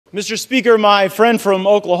Mr. Speaker, my friend from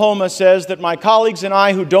Oklahoma says that my colleagues and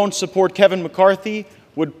I who don't support Kevin McCarthy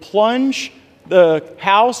would plunge the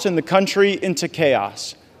House and the country into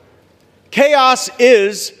chaos. Chaos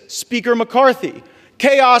is Speaker McCarthy.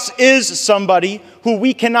 Chaos is somebody who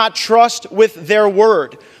we cannot trust with their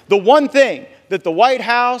word. The one thing that the White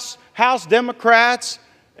House, House Democrats,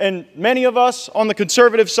 and many of us on the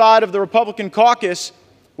conservative side of the Republican caucus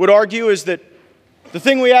would argue is that the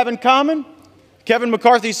thing we have in common, Kevin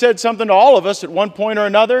McCarthy said something to all of us at one point or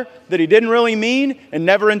another that he didn't really mean and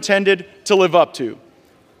never intended to live up to.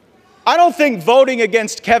 I don't think voting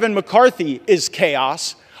against Kevin McCarthy is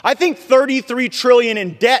chaos. I think $33 trillion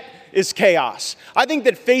in debt is chaos. I think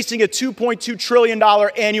that facing a $2.2 trillion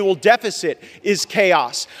annual deficit is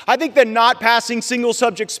chaos. I think that not passing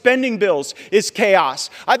single-subject spending bills is chaos.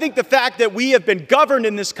 I think the fact that we have been governed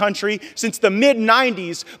in this country since the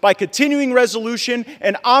mid-90s by continuing resolution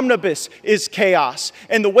and omnibus is chaos.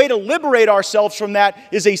 And the way to liberate ourselves from that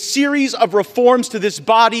is a series of reforms to this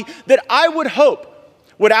body that I would hope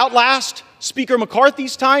would outlast Speaker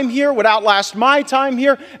McCarthy's time here, would outlast my time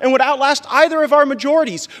here, and would outlast either of our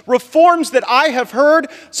majorities. Reforms that I have heard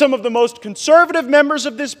some of the most conservative members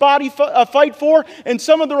of this body fight for, and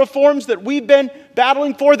some of the reforms that we've been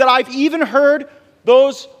battling for that I've even heard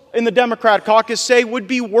those in the Democrat caucus say would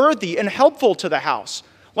be worthy and helpful to the House,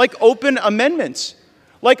 like open amendments,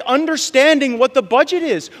 like understanding what the budget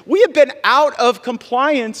is. We have been out of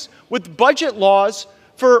compliance with budget laws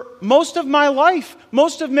for most of my life,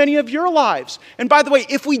 most of many of your lives. And by the way,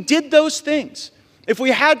 if we did those things, if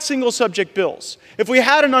we had single subject bills, if we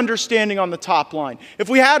had an understanding on the top line, if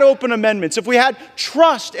we had open amendments, if we had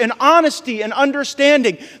trust and honesty and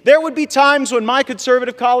understanding, there would be times when my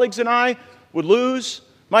conservative colleagues and I would lose,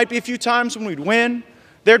 might be a few times when we'd win.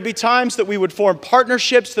 There'd be times that we would form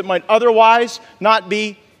partnerships that might otherwise not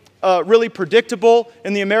be really predictable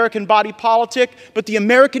in the American body politic, but the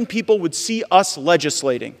American people would see us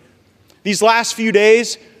legislating. These last few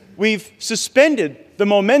days, we've suspended the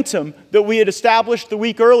momentum that we had established the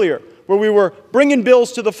week earlier, where we were bringing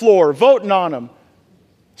bills to the floor, voting on them,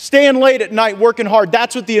 staying late at night, working hard.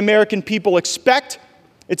 That's what the American people expect.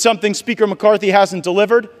 It's something Speaker McCarthy hasn't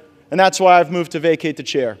delivered, and that's why I've moved to vacate the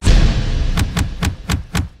chair.